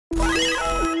I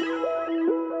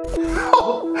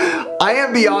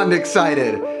am beyond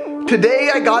excited. Today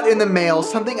I got in the mail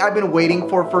something I've been waiting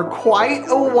for quite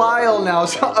a while now.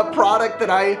 A product that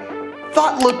I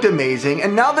thought looked amazing,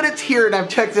 and now that it's here and I've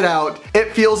checked it out,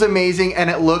 it feels amazing and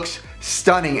it looks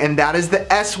stunning, and that is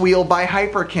the S Wheel by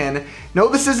Hyperkin. No,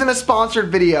 this isn't a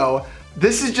sponsored video.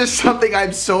 This is just something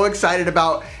I'm so excited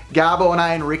about. Gabo and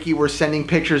I and Ricky were sending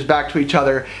pictures back to each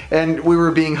other, and we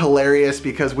were being hilarious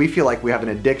because we feel like we have an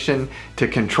addiction to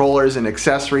controllers and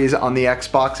accessories on the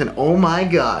Xbox, and oh my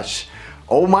gosh,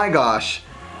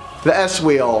 the S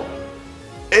Wheel.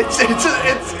 It's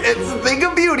a thing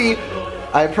of beauty,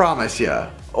 I promise ya.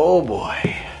 Oh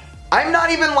boy. I'm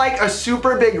not even like a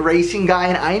super big racing guy,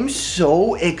 and I'm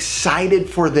so excited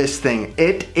for this thing.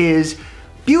 It is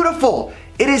beautiful.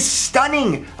 It is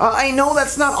stunning. I know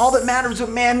that's not all that matters, but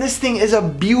man, this thing is a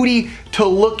beauty to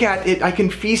look at. I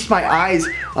can feast my eyes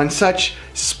on such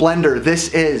splendor.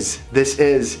 This is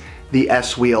the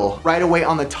S Wheel. Right away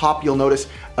on the top, you'll notice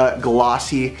a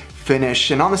glossy finish,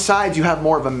 and on the sides you have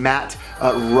more of a matte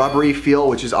rubbery feel,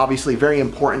 which is obviously very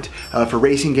important for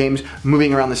racing games,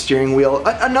 moving around the steering wheel.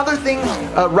 Another thing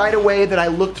right away that I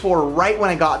looked for right when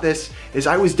I got this is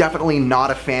I was definitely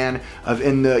not a fan of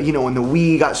in the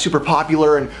Wii got super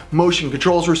popular and motion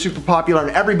controls were super popular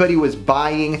and everybody was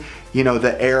buying,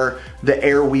 the air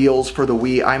wheels for the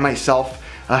Wii. I myself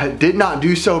did not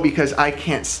do so because I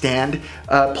can't stand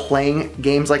playing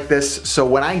games like this. So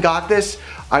when I got this,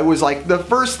 I was like, the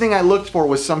first thing I looked for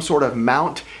was some sort of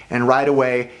mount, and right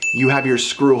away you have your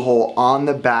screw hole on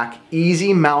the back,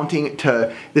 easy mounting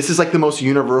to, this is like the most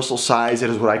universal size. It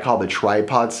is what I call the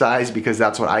tripod size because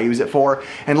that's what I use it for.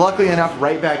 And luckily enough,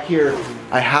 right back here,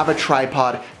 I have a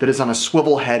tripod that is on a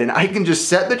swivel head, and I can just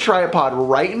set the tripod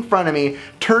right in front of me,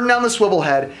 turn down the swivel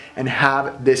head, and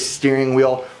have this steering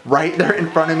wheel right there in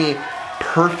front of me.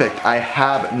 Perfect. I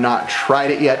have not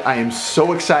tried it yet. I am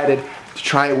so excited to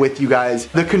try it with you guys.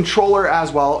 The controller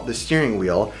as well, the steering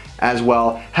wheel as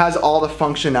well, has all the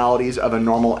functionalities of a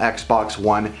normal Xbox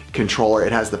One controller.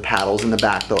 It has the paddles in the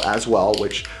back though as well,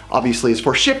 which obviously is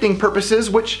for shifting purposes,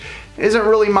 which isn't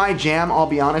really my jam, I'll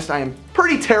be honest. I am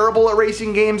pretty terrible at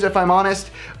racing games if I'm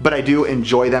honest, but I do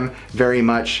enjoy them very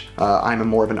much. I'm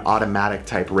more of an automatic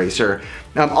type racer.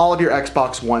 All of your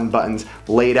Xbox One buttons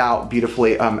laid out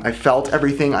beautifully. I felt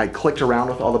everything. I clicked around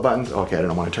with all the buttons. Okay, I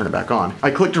don't want to turn it back on.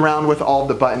 I clicked around with all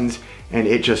the buttons and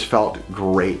it just felt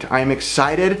great. I am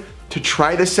excited to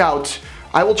try this out.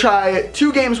 I will try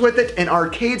 2 games with it, an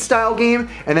arcade style game,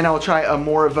 and then I will try a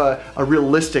more of a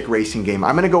realistic racing game.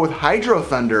 I'm gonna go with Hydro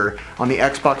Thunder on the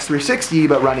Xbox 360,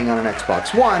 but running on an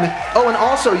Xbox One. Oh, and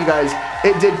also you guys,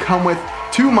 it did come with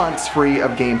 2 months free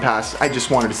of Game Pass. I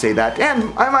just wanted to say that,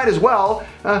 and I might as well.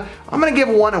 I'm gonna give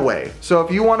one away. So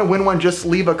if you wanna win one, just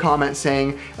leave a comment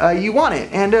saying you want it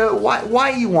and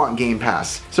why you want Game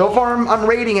Pass. So far I'm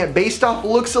rating it based off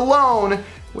looks alone,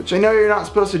 which I know you're not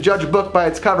supposed to judge a book by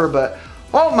its cover, but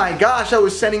oh my gosh, I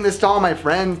was sending this to all my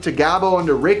friends, to Gabo and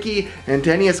to Ricky and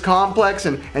to NES Complex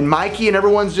and Mikey, and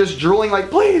everyone's just drooling like,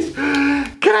 please,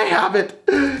 can I have it?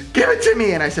 Give it to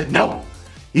me. And I said, no,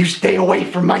 you stay away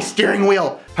from my steering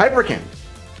wheel. Hyperkin,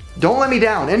 don't let me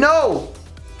down. And no,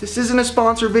 this isn't a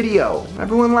sponsored video.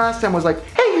 Everyone last time was like,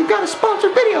 hey, you got a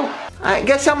sponsored video.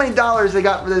 Guess how many dollars they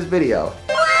got for this video?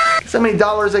 Guess how many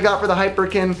dollars they got for the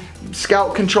Hyperkin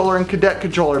Scout controller and Cadet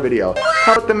controller video?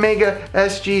 How about the Mega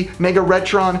SG, Mega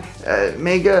Retron,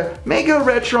 Mega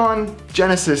Retron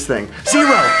Genesis thing?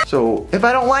 0. So if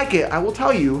I don't like it, I will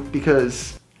tell you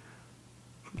because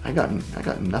I got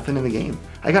nothing in the game.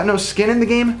 I got no skin in the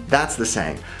game. That's the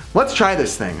saying. Let's try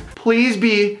this thing. Please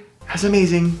be as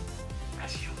amazing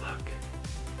as you look.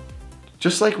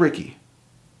 Just like Ricky.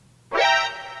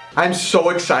 I'm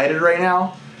so excited right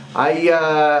now.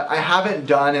 I haven't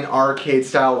done an arcade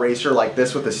style racer like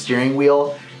this with a steering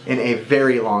wheel in a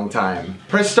very long time.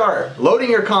 Press start, loading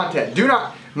your content.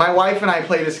 My wife and I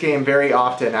play this game very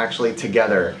often actually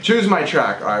together. Choose my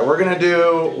track. All right, we're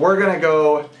gonna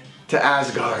go to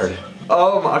Asgard.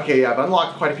 Oh, okay, yeah, I've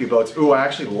unlocked quite a few boats. Ooh, I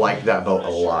actually like that boat a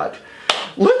lot.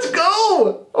 Let's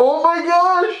go! Oh my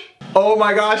gosh! Oh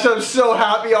my gosh, I'm so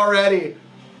happy already.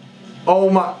 Oh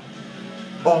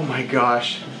my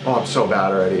gosh. Oh, I'm so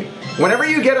bad already. Whenever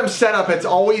you get them set up, it's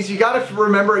always, you gotta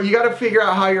remember, you gotta figure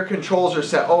out how your controls are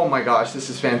set. Oh my gosh,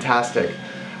 this is fantastic.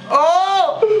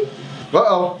 Oh!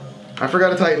 Uh-oh, I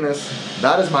forgot to tighten this.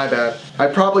 That is my bad. I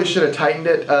probably should have tightened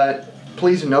it.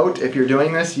 Please note, if you're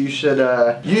doing this, you should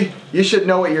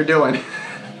know what you're doing.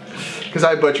 Because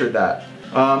I butchered that.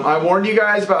 I warned you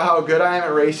guys about how good I am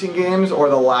at racing games, or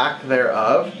the lack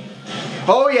thereof.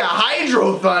 Oh yeah,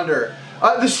 Hydro Thunder!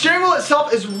 The steering wheel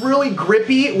itself is really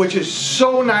grippy, which is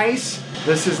so nice.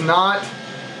 This is not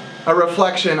a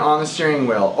reflection on the steering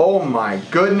wheel. Oh my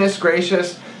goodness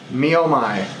gracious, me oh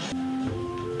my.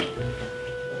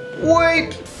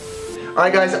 Wait. All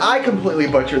right guys, I completely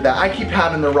butchered that. I keep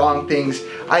having the wrong things.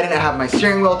 I didn't have my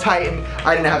steering wheel tightened.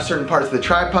 I didn't have certain parts of the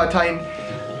tripod tightened.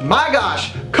 My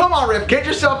gosh, come on Riff, get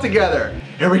yourself together.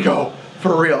 Here we go,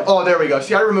 for real. Oh, there we go.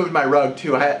 See, I removed my rug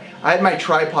too. I had my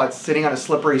tripod sitting on a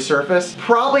slippery surface.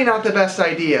 Probably not the best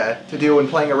idea to do when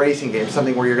playing a racing game,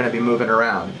 something where you're gonna be moving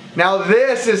around. Now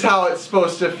this is how it's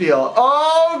supposed to feel.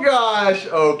 Oh gosh,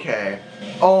 okay.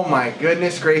 Oh my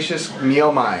goodness gracious, me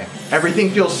oh my. Everything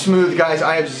feels smooth, guys.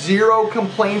 I have zero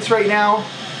complaints right now.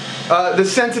 The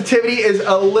sensitivity is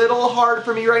a little hard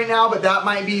for me right now, but that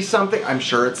might be something, I'm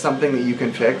sure it's something that you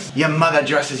can fix. Your mother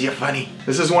dresses you funny.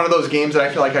 This is one of those games that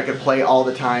I feel like I could play all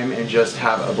the time and just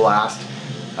have a blast.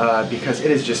 Because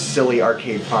it is just silly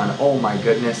arcade fun. Oh my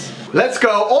goodness. Let's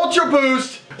go, Ultra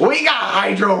Boost. We got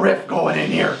Hydro Rift going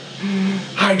in here.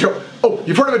 Hydro, oh,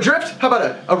 you've heard of a drift? How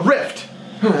about a rift?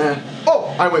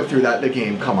 Oh, I went through that, the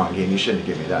game. Come on, game, you shouldn't have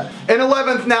given me that. In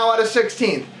 11th now out of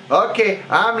 16th. Okay,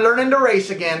 I'm learning to race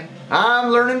again. I'm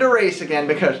learning to race again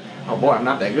because, oh boy, I'm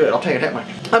not that good. I'll tell you that much.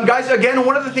 Guys, again,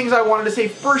 one of the things I wanted to say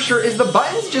for sure is the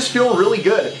buttons just feel really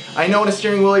good. I know in a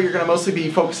steering wheel, you're gonna mostly be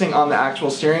focusing on the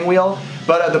actual steering wheel,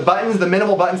 but the buttons, the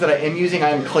minimal buttons that I am using, I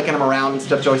am clicking them around and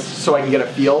stuff so I can get a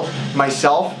feel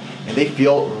myself, and they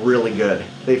feel really good.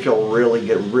 They feel really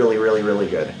good, really, really, really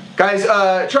good. Guys,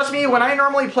 trust me, when I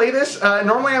normally play this,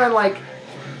 normally I'm in like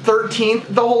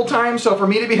 13th the whole time, so for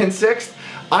me to be in 6th,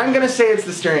 I'm gonna say it's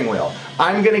the steering wheel.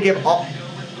 I'm gonna give all...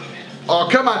 Oh,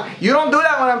 come on. You don't do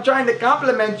that when I'm trying to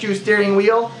compliment you, steering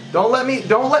wheel. Don't let me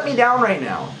down right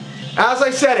now. As I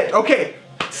said it, okay,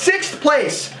 6th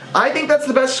place. I think that's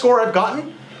the best score I've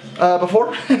gotten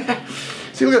before.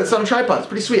 See, look at this on a tripod. It's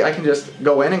pretty sweet. I can just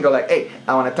go in and go like, hey,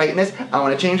 I want to tighten this. I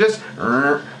want to change this.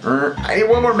 I need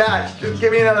one more match. Just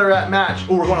give me another match.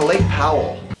 Oh, we're going to Lake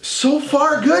Powell. So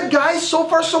far good, guys. So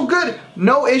far so good.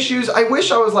 No issues. I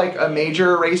wish I was like a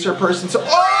major racer person. So,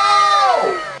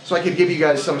 oh! So I could give you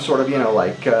guys some sort of, you know,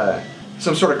 like,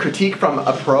 some sort of critique from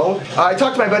a pro. I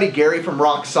talked to my buddy Gary from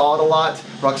Rock Solid a lot,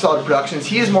 Rock Solid Productions.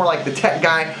 He is more like the tech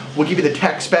guy, will give you the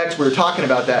tech specs. We were talking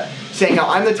about that, saying how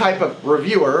I'm the type of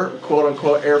reviewer, quote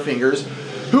unquote, air fingers,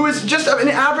 who is just an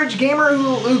average gamer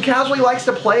who casually likes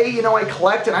to play. You know, I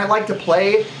collect and I like to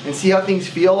play and see how things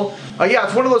feel. Yeah,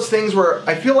 it's one of those things where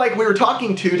I feel like we were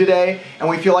talking to today, and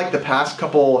we feel like the past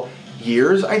couple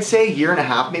years, I'd say, year and a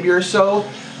half maybe or so,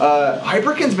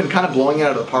 Hyperkin's been kind of blowing it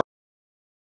out of the park.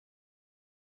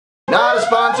 Not a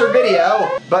sponsored video,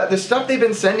 but the stuff they've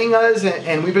been sending us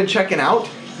and we've been checking out,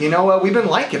 you know, we've been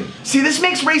liking. See, this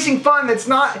makes racing fun. It's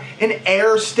not an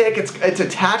air stick, it's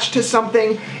attached to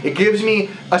something. It gives me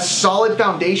a solid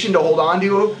foundation to hold on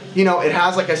to. You know, it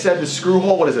has, like I said, the screw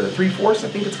hole, what is it, a 3/4 I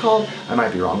think it's called? I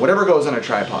might be wrong, whatever goes on a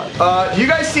tripod. Do you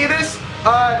guys see this?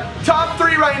 Top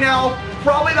 3 right now,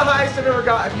 probably the highest I've ever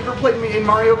got. Have you ever played me in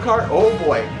Mario Kart? Oh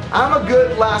boy, I'm a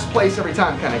good last place every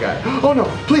time kind of guy. Oh no,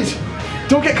 please.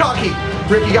 Don't get cocky.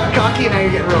 Rick, you got cocky and now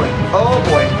you're getting ruined. Oh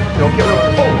boy, don't get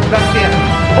ruined. Oh, that's the end.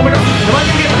 Oh my gosh, am I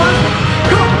gonna get first?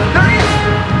 Come on, there he is.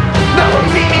 No, he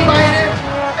beat me by an inch.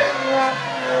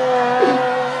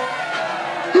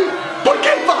 ¿Por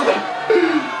qué, Father?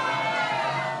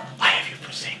 Why have you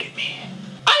forsaken me?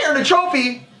 I earned a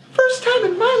trophy. First time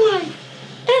in my life.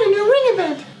 And a new ring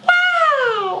event.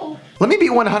 Wow. Let me be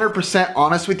 100%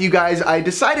 honest with you guys. I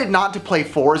decided not to play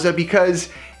Forza because,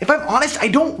 if I'm honest, I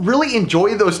don't really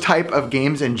enjoy those type of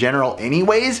games in general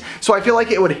anyways, so I feel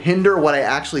like it would hinder what I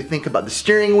actually think about the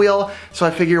steering wheel, so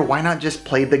I figure why not just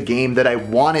play the game that I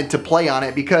wanted to play on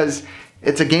it, because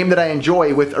it's a game that I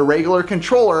enjoy with a regular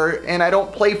controller, and I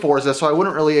don't play Forza, so I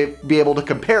wouldn't really be able to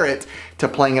compare it to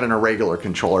playing it on a regular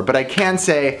controller. But I can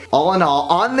say, all in all,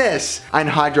 on this, on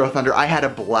Hydro Thunder, I had a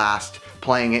blast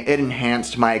playing it. It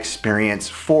enhanced my experience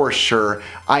for sure.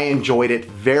 I enjoyed it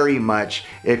very much.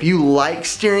 If you like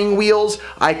steering wheels,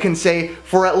 I can say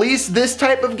for at least this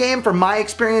type of game, from my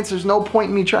experience, there's no point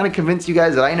in me trying to convince you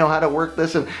guys that I know how to work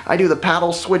this and I do the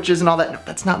paddle switches and all that. No,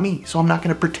 that's not me, so I'm not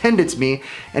gonna pretend it's me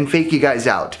and fake you guys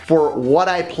out. For what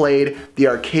I played, the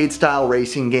arcade style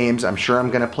racing games, I'm sure I'm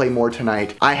gonna play more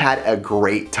tonight. I had a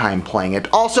great time playing it.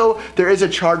 Also, there is a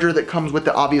charger that comes with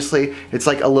it, obviously. It's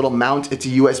like a little mount. It's a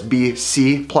USB-C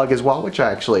plug as well, which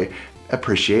I actually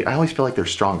appreciate. I always feel like they're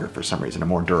stronger for some reason and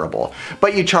more durable.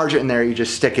 But you charge it in there, you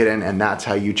just stick it in, and that's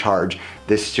how you charge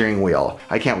this steering wheel.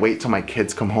 I can't wait till my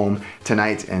kids come home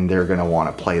tonight and they're gonna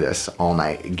wanna play this all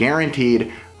night.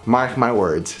 Guaranteed, Mark my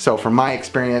words. So from my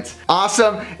experience,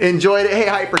 awesome, enjoyed it. Hey,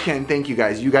 Hyperkin, thank you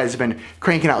guys. You guys have been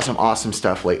cranking out some awesome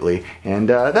stuff lately. And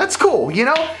that's cool, you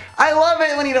know? I love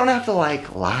it when you don't have to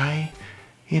like lie,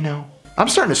 you know? I'm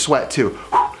starting to sweat too.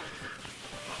 Whew.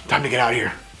 Time to get out of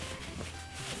here.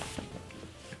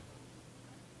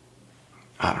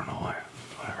 I don't know.